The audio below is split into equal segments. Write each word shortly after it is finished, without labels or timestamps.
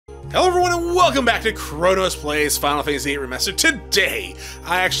Hello everyone and welcome back to Chronos Plays Final Fantasy VIII Remastered. Today,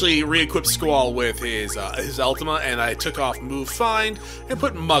 I actually re-equipped Squall with his Ultima, and I took off Move Find and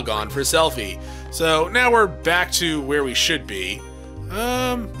put Mug on for Selfie. So now we're back to where we should be.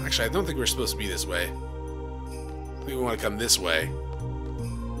 Actually I don't think we're supposed to be this way. I think we want to come this way.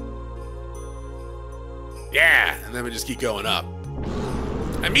 Yeah, and then we just keep going up.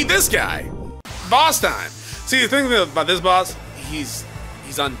 And meet this guy! Boss time! See, the thing about this boss, he's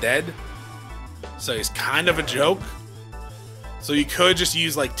undead, so he's kind of a joke. So you could just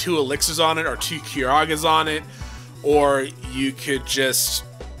use like 2 elixirs on it or 2 Kiragas on it, or you could just,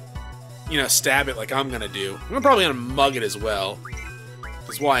 you know, stab it like I'm gonna do. I'm probably gonna mug it as well,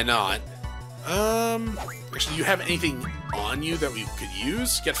 because why not? Actually, do you have anything on you that we could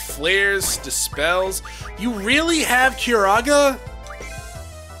use? Get flares, dispels. You really have Kiraga?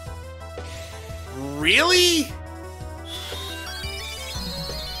 Really?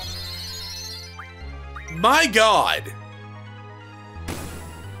 My god!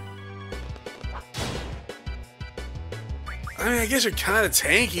 I mean, I guess you're kind of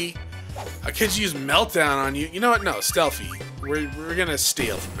tanky. I could use Meltdown on you. You know what? No, Stealthy. We're gonna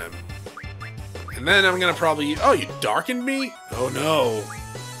steal from him. And then I'm gonna probably... Oh, you darkened me? Oh no.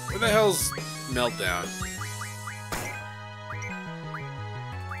 Where the hell's Meltdown?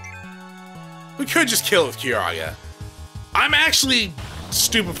 We could just kill it with Kiraga. I'm actually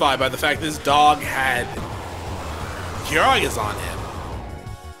stupefied by the fact this dog had Kiragas on him.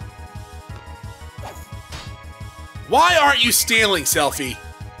 Why aren't you stealing, Selfie?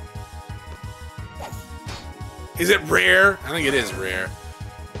 Is it rare? I think it is rare.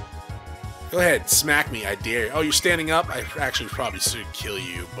 Go ahead, smack me, I dare you. Oh, you're standing up? I actually probably should kill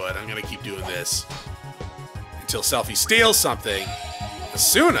you, but I'm gonna keep doing this until Selfie steals something.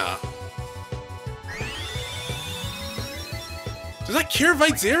 Asuna? Does that cure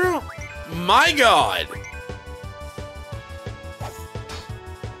VIII Zero? My god!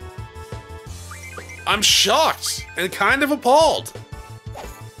 I'm shocked and kind of appalled.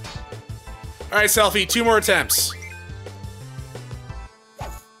 Alright, Selfie, 2 more attempts.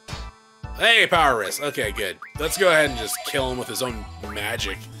 Hey, power wrist. Okay, good. Let's go ahead and just kill him with his own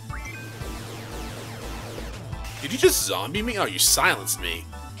magic. Did you just zombie me? Oh, you silenced me.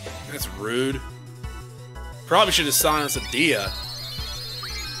 That's rude. Probably should have silenced Edea.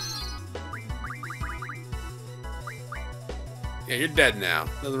 Yeah, you're dead now.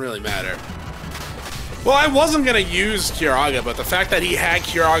 Doesn't really matter. Well, I wasn't gonna use Kiraga, but the fact that he had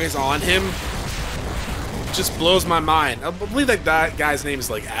Kiragas on him just blows my mind. I believe that guy's name is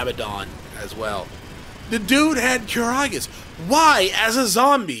like Abaddon as well. The dude had Kiragas. Why, as a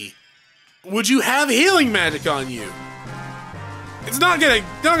zombie, would you have healing magic on you? It's not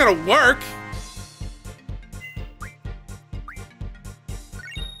gonna work.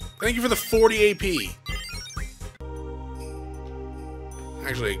 Thank you for the 40 AP.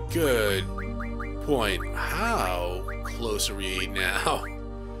 Actually, good point. How close are we now?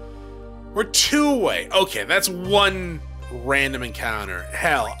 We're 2 away. Okay, that's 1 random encounter.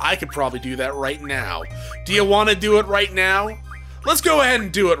 Hell, I could probably do that right now. Do you want to do it right now? Let's go ahead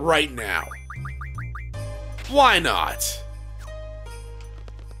and do it right now. Why not?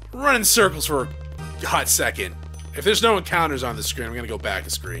 Run in circles for a hot second. If there's no encounters on the screen, I'm gonna go back a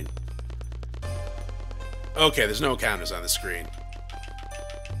screen. Okay, there's no encounters on the screen.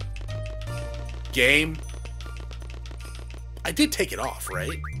 Game. I did take it off,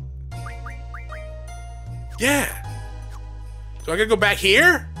 right? Yeah. So I gotta go back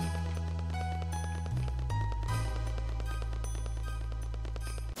here?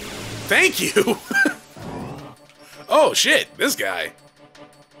 Thank you. Oh shit, this guy.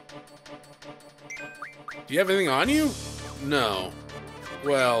 Do you have anything on you? No.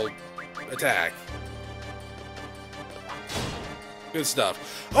 Well, attack. Good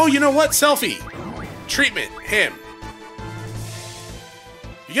stuff. Oh, you know what? Selfie. Treatment. Him.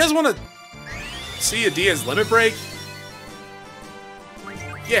 You guys want to see Edea's limit break?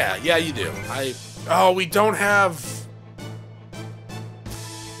 Yeah, you do. Oh, we don't have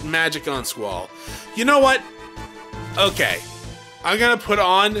magic on Squall. You know what? Okay. I'm gonna put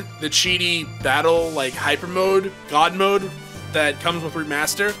on the cheaty battle, like, hyper mode, god mode, that comes with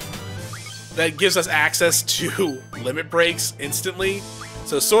Remaster. That gives us access to limit breaks instantly.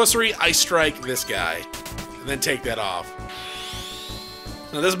 So sorcery, Ice Strike this guy, and then take that off.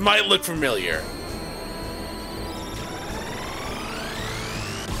 Now this might look familiar.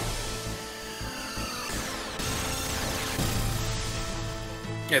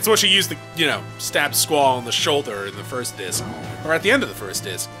 Yeah, it's what you use to, you know, stab Squall on the shoulder in the first disc, or at the end of the first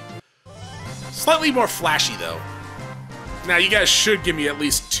disc. Slightly more flashy though. Now, you guys should give me at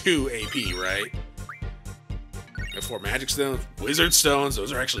least 2 AP, right? We have 4 magic stones, wizard stones,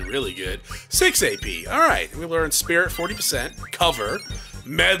 those are actually really good. 6 AP, alright. We learn spirit 40%, cover,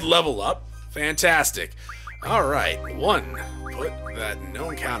 med level up, fantastic. Alright, 1. Put that no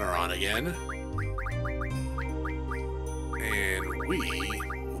encounter on again. And we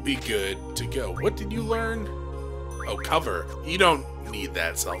will be good to go. What did you learn? Oh, cover. You don't need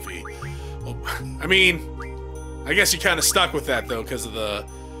that, Selfie. Well, I mean, I guess you kind of stuck with that, though, because of the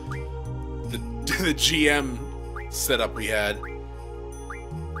GM setup we had.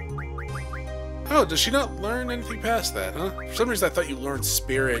 Oh, does she not learn anything past that, huh? For some reason, I thought you learned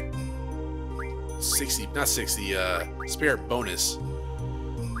spirit 60, not 60, spirit bonus.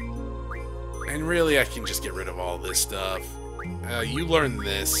 And really, I can just get rid of all this stuff. You learn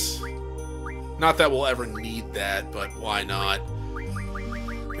this. Not that we'll ever need that, but why not?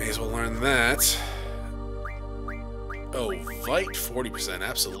 May as well learn that. Oh, Vite 40%,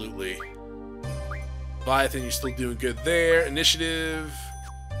 absolutely. Leviathan, you're still doing good there. Initiative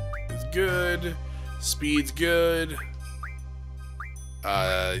is good. Speed's good.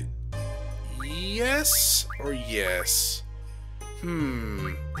 Yes or yes?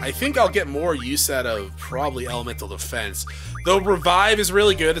 I think I'll get more use out of probably elemental defense. Though revive is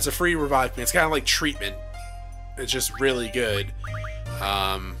really good. It's a free revive. It's kind of like treatment. It's just really good.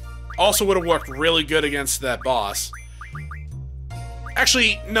 Also would have worked really good against that boss.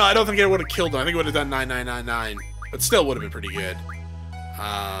 Actually, no, I don't think it would have killed him. I think it would have done 9999, but still would have been pretty good.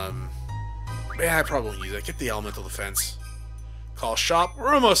 Yeah, I probably won't use it. Get the elemental defense. Call shop.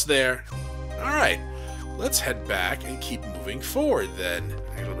 We're almost there. Alright. Let's head back and keep moving forward then.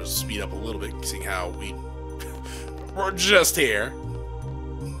 I'm going to speed up a little bit, seeing how we're just here.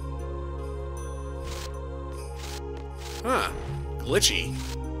 Huh. Glitchy.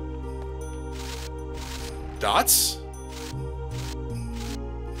 Dots?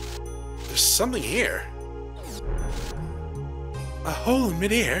 There's something here. A hole in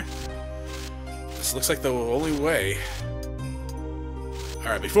midair? This looks like the only way.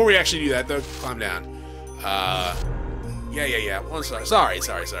 Alright, before we actually do that, though, calm down. Yeah. Well, sorry.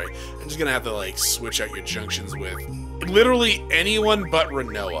 I'm just gonna have to, like, switch out your junctions with literally anyone but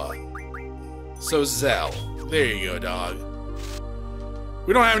Rinoa. So, Zell. There you go, dog.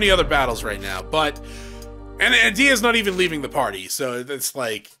 We don't have any other battles right now, but... And Edea's not even leaving the party, so it's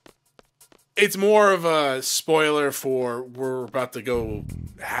like... It's more of a spoiler for we're about to go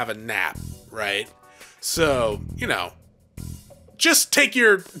have a nap, right? So, you know... Just take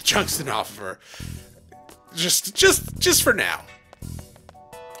your Junction off of her. Just for now.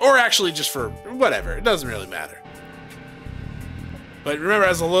 Or actually just for whatever. It doesn't really matter. But remember,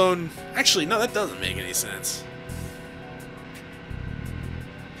 as a lone... Actually, no, that doesn't make any sense.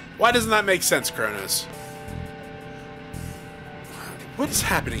 Why doesn't that make sense, Chronos? What is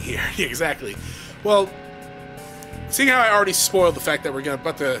happening here? Yeah, exactly. Well, seeing how I already spoiled the fact that we're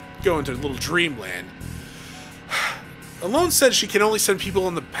about to go into a little dreamland... Alone said she can only send people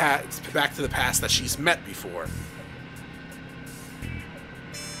in the past, back to the past that she's met before.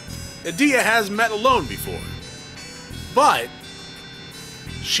 Edea has met Alone before. But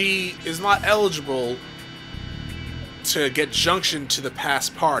she is not eligible to get junction to the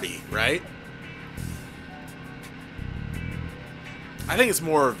past party, right? I think it's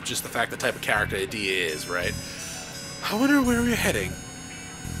more of just the fact the type of character Edea is, right? I wonder where we're heading.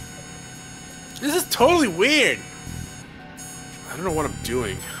 This is totally weird. I don't know what I'm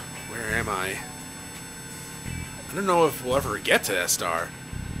doing. Where am I? I don't know if we'll ever get to Esthar,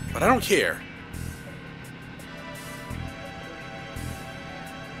 but I don't care.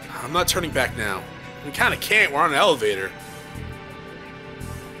 I'm not turning back now. We kind of can't. We're on an elevator.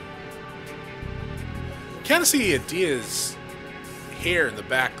 Kind of see Edea's hair in the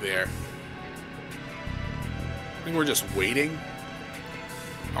back there. I think we're just waiting.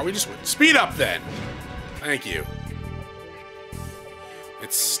 Are we just waiting? Speed up then. Thank you.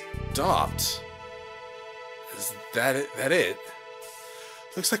 It stopped. Is that it?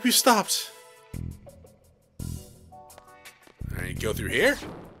 Looks like we've stopped. Alright, go through here.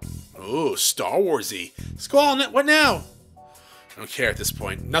 Oh, Star Warsy. Squall, what now? I don't care at this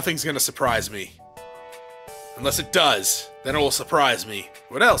point. Nothing's gonna surprise me. Unless it does, then it will surprise me.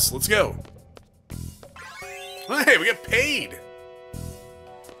 What else? Let's go. Hey, we get paid.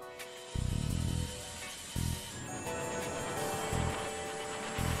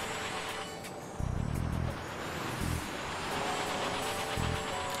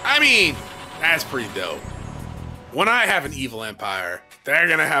 I mean, that's pretty dope. When I have an evil empire, they're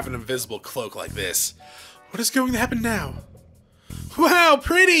gonna have an invisible cloak like this. What is going to happen now? Wow,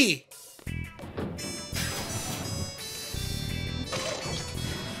 pretty!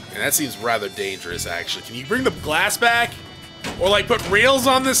 And that seems rather dangerous, actually. Can you bring the glass back? Or, like, put rails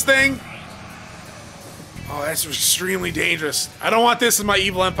on this thing? Oh, that's extremely dangerous. I don't want this in my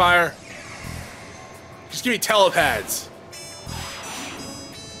evil empire. Just give me telepads.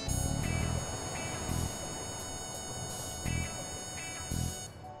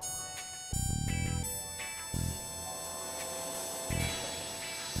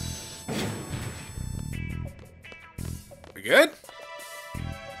 We good?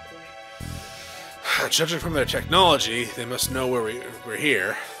 Judging from their technology, they must know we're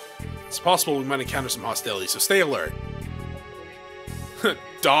here. It's possible we might encounter some hostility, so stay alert.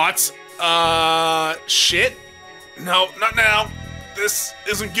 Dots? Shit? No, not now. This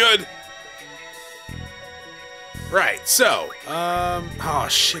isn't good. Right, so, oh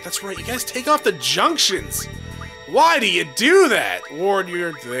shit, that's right. You guys take off the junctions. Why do you do that? Ward,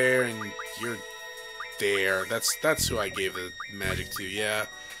 you're there, and you're there. That's who I gave the magic to, yeah.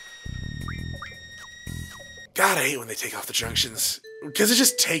 God, I hate when they take off the junctions. Because it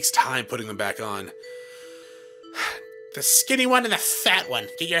just takes time putting them back on. The skinny one and the fat one.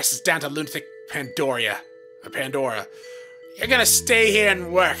 Get your asses down to lunatic Pandora. You're gonna stay here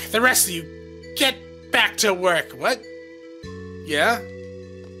and work. The rest of you, get back to work. What? Yeah?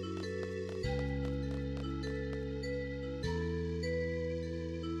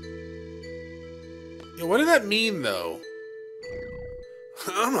 Yeah, what did that mean, though?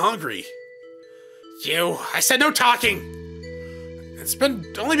 I'm hungry. You, I said no talking! It's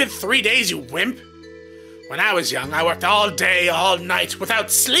only been 3 days, you wimp! When I was young, I worked all day, all night, without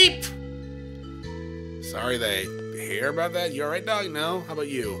sleep! Sorry they hear about that? You alright, dog? No? How about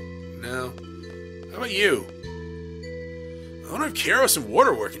you? No? How about you? I wonder if Chronos and Ward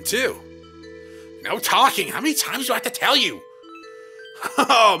are working, too. No talking! How many times do I have to tell you?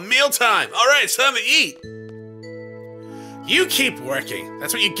 Oh, mealtime! Alright, it's time to eat! You keep working.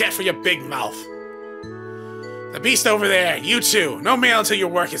 That's what you get for your big mouth. The beast over there, you two. No meal until your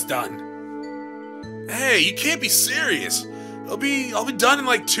work is done. Hey, you can't be serious. I'll be done in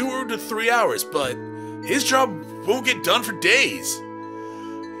like 2 to 3 hours, but his job won't get done for days.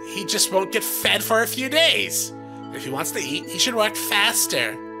 He just won't get fed for a few days. If he wants to eat, he should work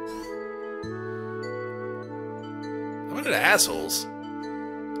faster. What are assholes?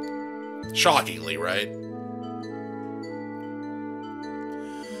 Shockingly, right?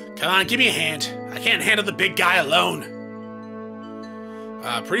 Come on, give me a hand. I can't handle the big guy alone.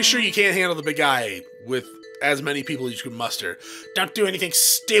 Pretty sure you can't handle the big guy with as many people as you can muster. Don't do anything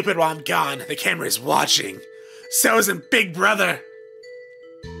stupid while I'm gone. The camera is watching. So isn't Big Brother.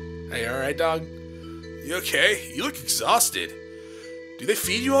 Hey, alright, dog? You okay? You look exhausted. Do they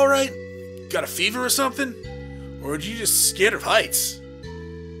feed you alright? Got a fever or something? Or are you just scared of heights?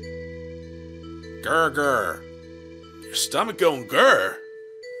 Grr, grr. Your stomach going grr?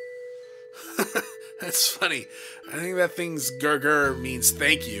 That's funny. I think that thing's grr means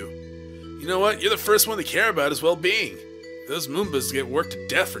thank you. You know what? You're the first one to care about his well-being. Those Moombas get worked to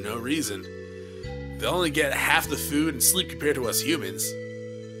death for no reason. They only get half the food and sleep compared to us humans.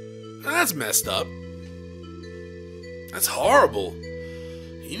 That's messed up. That's horrible.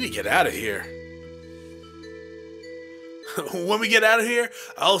 You need to get out of here. When we get out of here,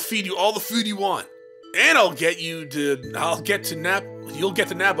 I'll feed you all the food you want. And you'll get to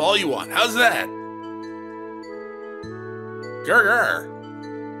nap all you want. How's that? Grr.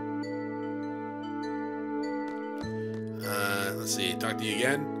 Let's see, talk to you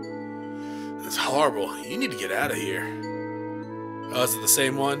again. That's horrible. You need to get out of here. Oh, is it the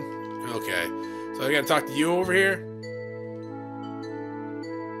same one? Okay. So I gotta talk to you over here?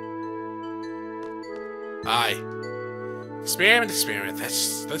 Hi. Experiment.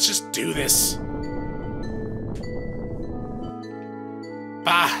 Let's just do this.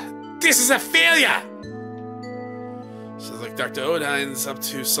 Bah! This is a failure! Sounds like Dr. Odine's up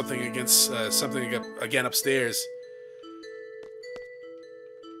to something again upstairs.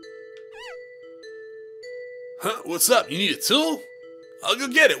 Huh? What's up? You need a tool? I'll go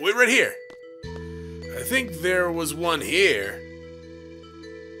get it. Wait right here. I think there was one here.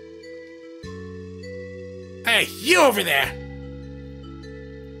 Hey, you over there!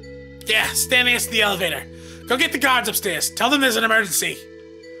 Yeah, standing next to the elevator. Go get the guards upstairs. Tell them there's an emergency.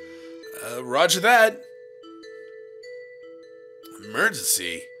 Roger that.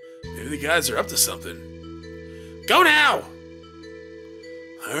 Emergency? Maybe the guys are up to something. Go now!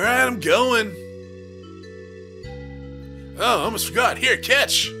 Alright, I'm going. Oh, I almost forgot. Here,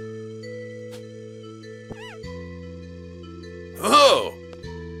 catch! Oh!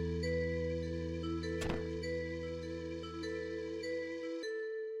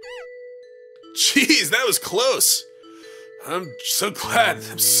 Jeez, that was close. I'm so glad.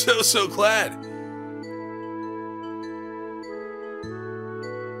 I'm so glad.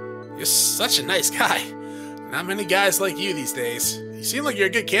 You're such a nice guy. Not many guys like you these days. You seem like you're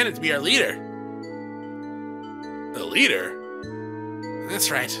a good candidate to be our leader. The leader? That's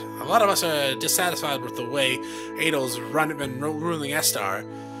right. A lot of us are dissatisfied with the way Adel's been ruling Esthar.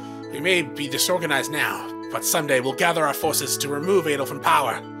 We may be disorganized now, but someday we'll gather our forces to remove Adel from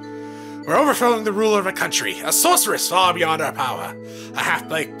power. We're overthrowing the ruler of a country, a sorceress far beyond our power. A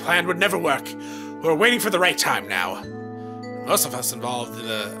half-baked plan would never work. We're waiting for the right time now. Most of us involved in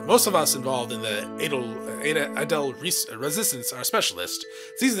the Adel resistance are specialists.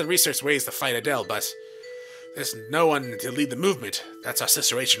 It's easy to research ways to fight Adel, but there's no one to lead the movement. That's our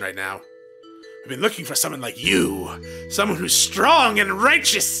situation right now. We've been looking for someone like you. Someone who's strong and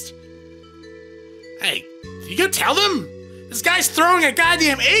righteous. Hey, you gonna tell them? This guy's throwing a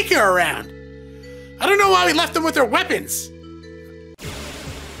goddamn acre around. I don't know why we left them with their weapons.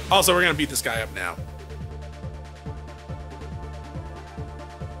 Also, we're gonna beat this guy up now.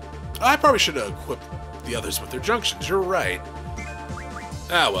 I probably should have equipped the others with their junctions. You're right.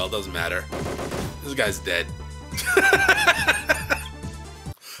 Ah, well, doesn't matter. This guy's dead.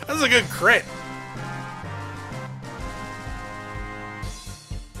 That's a good crit.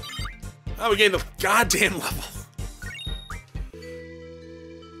 Oh, we gained the goddamn level.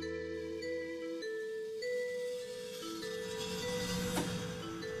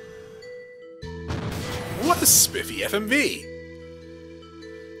 What a spiffy FMV.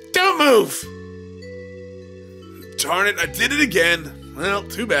 Don't move! Darn it, I did it again. Well,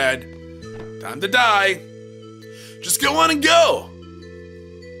 too bad. Time to die. Just go on and go.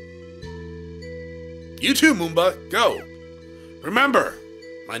 You too, Moomba. Go. Remember,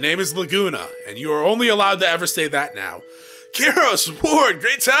 my name is Laguna, and you are only allowed to ever say that now. Chronos, Ward,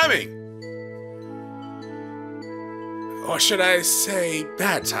 great timing. Or should I say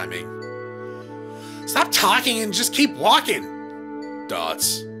bad timing? Stop talking and just keep walking.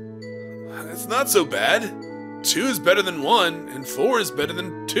 Dots. It's not so bad. 2 is better than 1, and 4 is better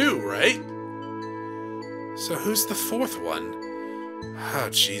than 2, right? So who's the 4th one? Oh,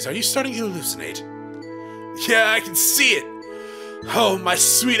 jeez, are you starting to hallucinate? Yeah, I can see it. Oh, my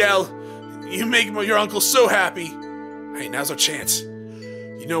sweet L. You make your uncle so happy. Hey, now's our chance.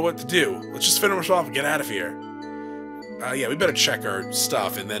 You know what to do. Let's just finish off and get out of here. Yeah, we better check our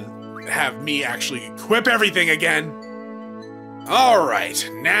stuff and then have me actually equip everything again. Alright,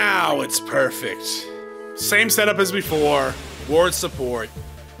 now it's perfect. Same setup as before. Ward support.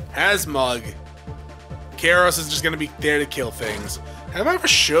 Has Mug. Chronos is just gonna be there to kill things. Have I ever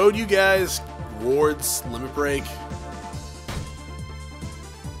showed you guys Ward's limit break?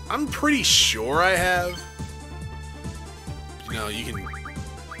 I'm pretty sure I have. You know, you can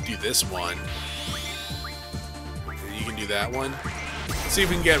do this one. And you can do that one. Let's see if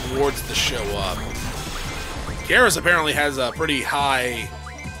we can get Wards to show up. Chronos apparently has a pretty high...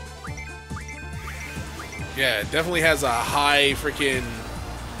 Yeah, it definitely has a high freaking...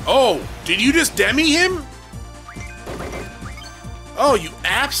 Oh, did you just demi him? Oh, you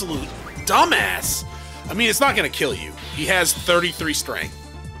absolute dumbass. I mean, it's not going to kill you. He has 33 strength.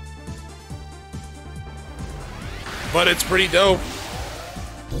 But it's pretty dope.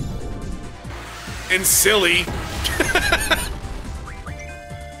 And silly.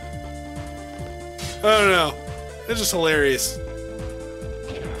 I don't know. It's just hilarious.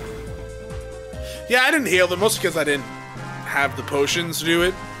 Yeah, I didn't heal them, mostly because I didn't have the potions to do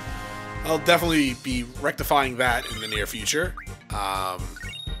it. I'll definitely be rectifying that in the near future.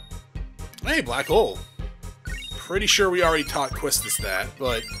 Hey, black hole. Pretty sure we already taught Quistis that,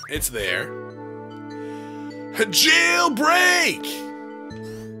 but it's there. Jailbreak!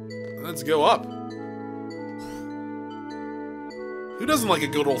 Let's go up. Who doesn't like a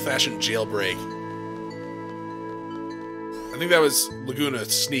good old-fashioned jailbreak? I think that was Laguna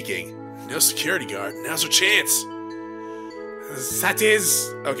sneaking. No security guard. Now's our chance. That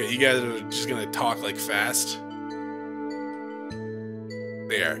is... Okay, you guys are just gonna talk like fast.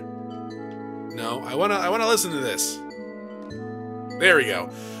 There. No, I wanna listen to this. There we go.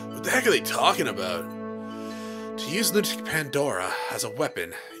 What the heck are they talking about? To use Lunatic Pandora as a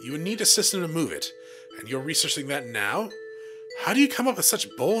weapon, you would need a system to move it. And you're researching that now? How do you come up with such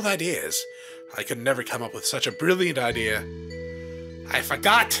bold ideas? I could never come up with such a brilliant idea. I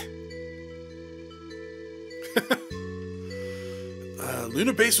forgot!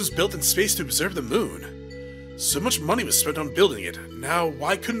 Lunar Base was built in space to observe the moon. So much money was spent on building it. Now,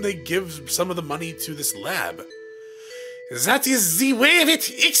 why couldn't they give some of the money to this lab? That is the way of it!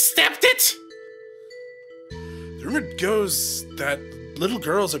 Accept it! The rumor goes that little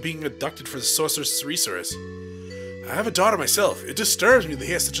girls are being abducted for the sorceress resource. I have a daughter myself. It disturbs me to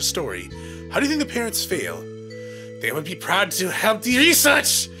hear such a story. How do you think the parents feel? They would be proud to help the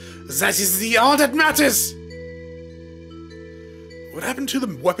research! That is all that matters! What happened to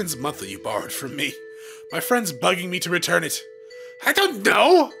the weapons monthly you borrowed from me? My friend's bugging me to return it. I don't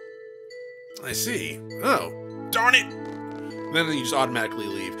know! I see. Oh, darn it! Then you just automatically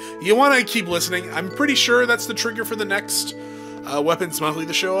leave. You want to keep listening. I'm pretty sure that's the trigger for the next weapons monthly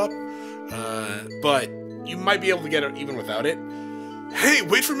to show up. But you might be able to get it even without it. Hey,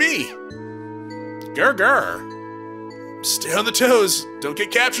 wait for me! Grr, grr. Stay on the toes. Don't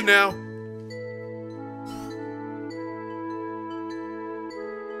get captured now.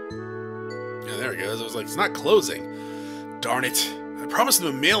 Yeah, there it goes. I was like, it's not closing. Darn it. I promised him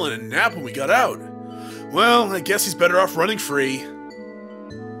a meal and a nap when we got out. Well, I guess he's better off running free.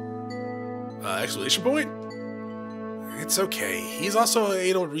 Exclamation point? It's okay. He's also an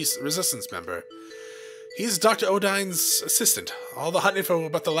Adel Resistance member. He's Dr. Odine's assistant. All the hot info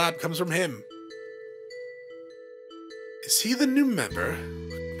about the lab comes from him. Is he the new member?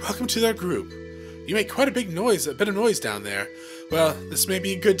 Welcome to their group. You make quite a bit of noise down there. Well, this may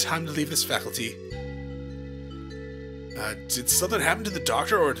be a good time to leave this faculty. Did something happen to the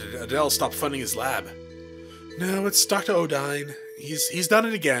doctor, or did Adele stop funding his lab? No, it's Dr. Odine. He's done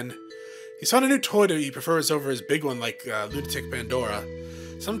it again. He's found a new toy that he prefers over his big one like Lunatic Pandora.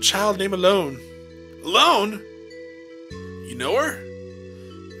 Some child named Alone. Alone? You know her?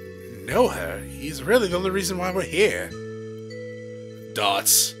 Know her? He's really the only reason why we're here.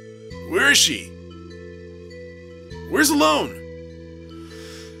 Dots. Where is she? Where's Alone?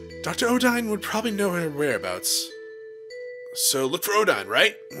 Dr. Odine would probably know her whereabouts. So look for Odine,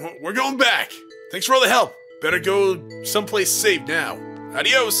 right? We're going back. Thanks for all the help. Better go someplace safe now.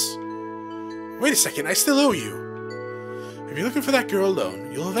 Adios! Wait a second, I still owe you. If you're looking for that girl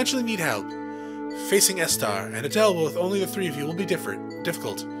Alone, you'll eventually need help. Facing Esthar and Adele with only the three of you will be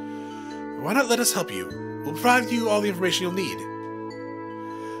difficult. Why not let us help you? We'll provide you all the information you'll need.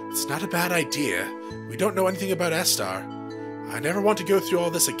 It's not a bad idea. We don't know anything about Esthar. I never want to go through all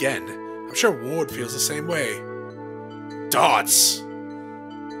this again. I'm sure Ward feels the same way. Dots!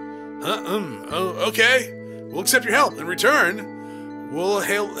 Oh, okay. We'll accept your help. In return, we'll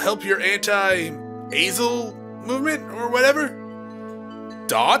help your anti-Azel movement or whatever.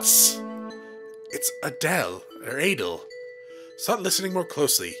 Dots? It's Adele, or Adel. Start listening more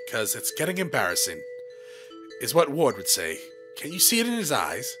closely, cause it's getting embarrassing, is what Ward would say. Can you see it in his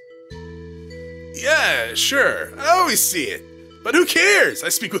eyes? Yeah, sure. I always see it. But who cares? I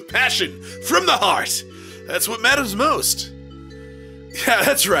speak with passion, from the heart. That's what matters most. Yeah,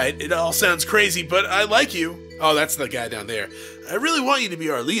 that's right. It all sounds crazy, but I like you. Oh, that's the guy down there. I really want you to be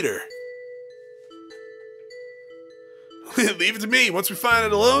our leader. Leave it to me. Once we find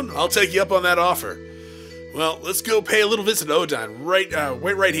it Alone, I'll take you up on that offer. Well, let's go pay a little visit to Odine.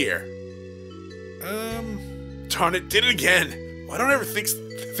 Wait right here. Darn it, did it again. Why don't I ever think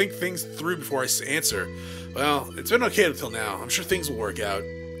things through before I answer? Well, it's been okay until now. I'm sure things will work out.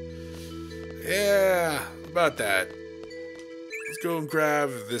 Yeah, about that. Let's go and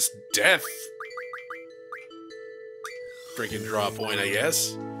grab this death. Freaking draw point, I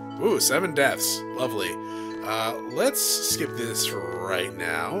guess. Ooh, 7 deaths. Lovely. Let's skip this right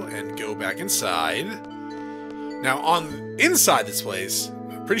now and go back inside. Now, inside this place,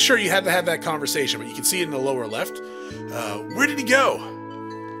 I'm pretty sure you had to have that conversation, but you can see it in the lower left. Where did he go?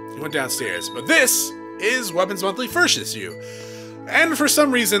 He went downstairs. But this is Weapons Monthly First Issue. And for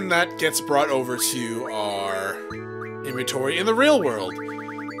some reason, that gets brought over to our inventory in the real world.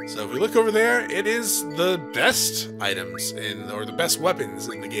 So if we look over there, it is the best items or the best weapons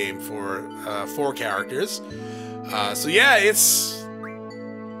in the game for 4 characters. So yeah, it's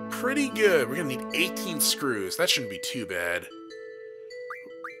pretty good. We're gonna need 18 screws. That shouldn't be too bad.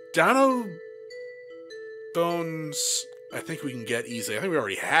 Dino bones, I think we can get easily. I think we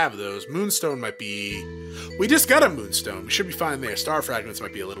already have those. Moonstone might be... We just got a Moonstone. We should be fine there. Star Fragments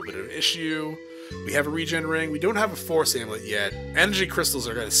might be a little bit of an issue. We have a regen ring. We don't have a Force Amulet yet. Energy Crystals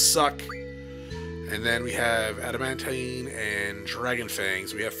are going to suck. And then we have Adamantine and Dragon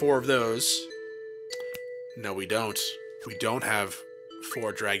Fangs. We have 4 of those. No, we don't. We don't have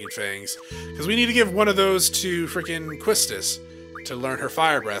 4 Dragon Fangs. Because we need to give one of those to freaking Quistis to learn her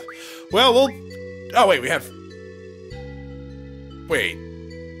Fire Breath. Well, we'll... Oh, wait, we have... Wait.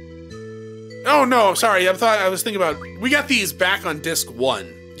 Oh, no, sorry. I was thinking about... We got these back on disc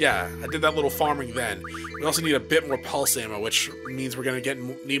 1. Yeah, I did that little farming then. We also need a bit more pulse ammo, which means we're going to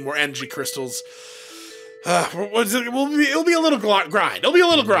need more energy crystals. It'll be a little grind. It'll be a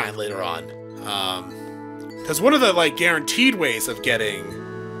little grind later on. Because one of the, like, guaranteed ways of getting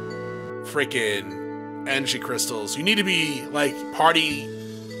freaking energy crystals. You need to be, like, party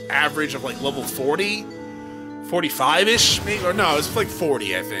average of, like, level 40? 45-ish, maybe? Or no, it's like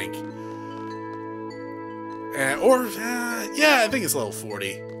 40, I think. Yeah, I think it's level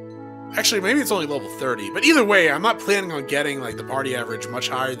 40. Actually, maybe it's only level 30. But either way, I'm not planning on getting, like, the party average much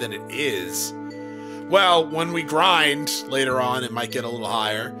higher than it is. Well, when we grind later on, it might get a little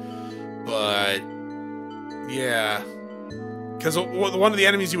higher. But, yeah. Because one of the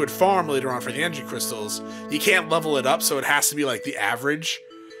enemies you would farm later on for the energy crystals, you can't level it up, so it has to be, like, the average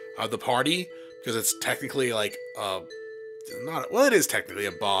of the party. Because it's technically, like, well, it is technically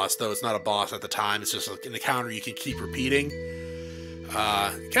a boss, though it's not a boss at the time. It's just like an encounter you can keep repeating.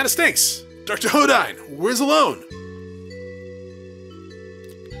 It kind of stinks. Dr. Hodine, where's Alone?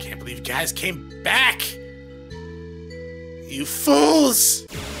 Can't believe you guys came back! You fools!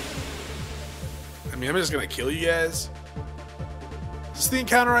 I mean, I'm just gonna kill you guys. Is this the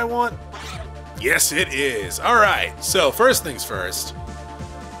encounter I want? Yes, it is. Alright, so first things first.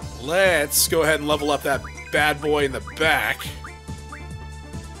 Let's go ahead and level up that bad boy in the back.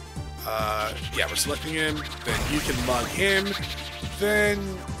 Yeah, we're selecting him. Then you can mug him.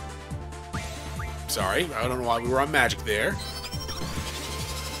 Then... Sorry, I don't know why we were on magic there.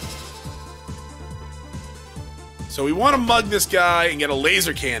 So we want to mug this guy and get a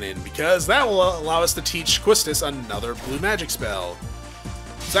laser cannon, because that will allow us to teach Quistis another blue magic spell.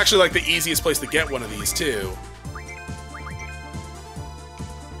 It's actually like the easiest place to get one of these, too.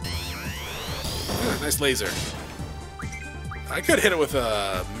 Nice laser. I could hit it with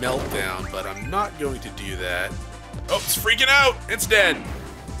a meltdown, but I'm not going to do that. Oh, it's freaking out! It's dead!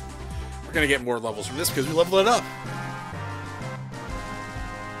 We're gonna get more levels from this because we leveled it up.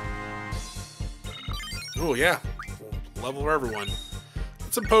 Oh, yeah. We'll level everyone.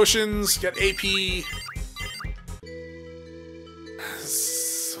 Get some potions, get AP.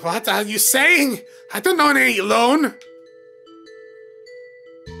 What are you saying? I don't know any Alone.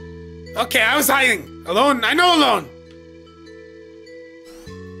 Okay, I was hiding. Alone, I know Alone.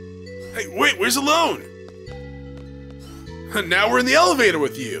 Hey, wait, where's Alone? Now we're in the elevator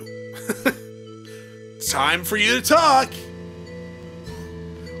with you. Time for you to talk.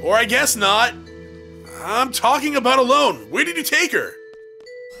 Or I guess not. I'm talking about Alone. Where did you take her?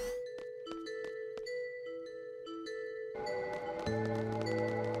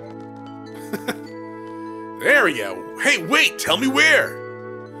 There we go. Hey, wait, tell me where.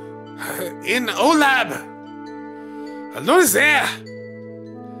 In Olab. Alone is there.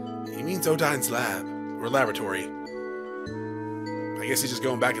 He means Odine's lab, or laboratory. I guess he's just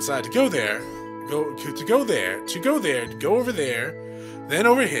going back inside to go there, to go there, to go over there, then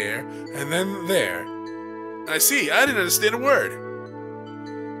over here, and then there. I see, I didn't understand a word.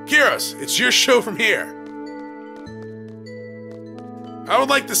 Kyros, it's your show from here. I would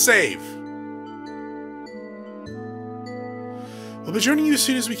like to save. We'll be joining you as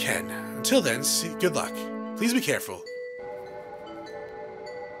soon as we can. Until then, good luck. Please be careful.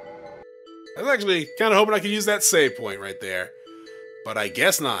 I was actually kind of hoping I could use that save point right there. But I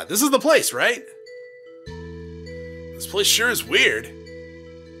guess not. This is the place, right? This place sure is weird.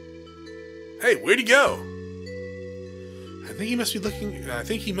 Hey, where'd he go? I think he must be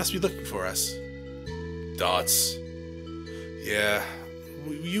looking for us. Dots. Yeah.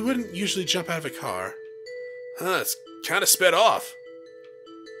 You wouldn't usually jump out of a car. Huh, it's kind of sped off.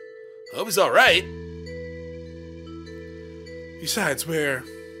 Hope he's alright. Besides, we're...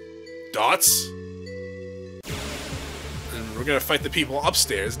 Dots? And we're gonna fight the people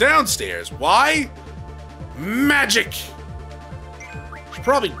upstairs, downstairs. Why? Magic! Should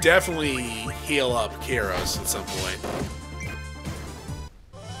probably definitely heal up Kyros at some point.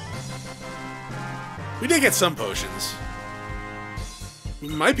 We did get some potions. We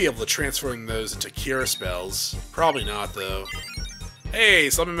might be able to transfer those into cure spells. Probably not, though. Hey,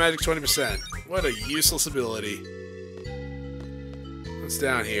 summon magic 20%. What a useless ability. What's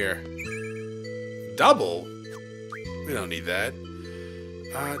down here? Double? We don't need that.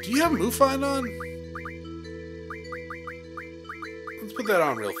 Do you have move find on? Let's put that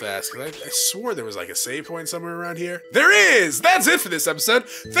on real fast, because I swore there was like a save point somewhere around here. There is! That's it for this episode.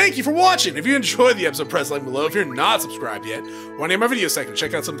 Thank you for watching. If you enjoyed the episode, press like below. If you're not subscribed yet, want to hear my video section,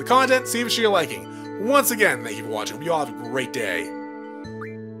 check out some of the content, see if it's your liking. Once again, thank you for watching. Hope you all have a great day.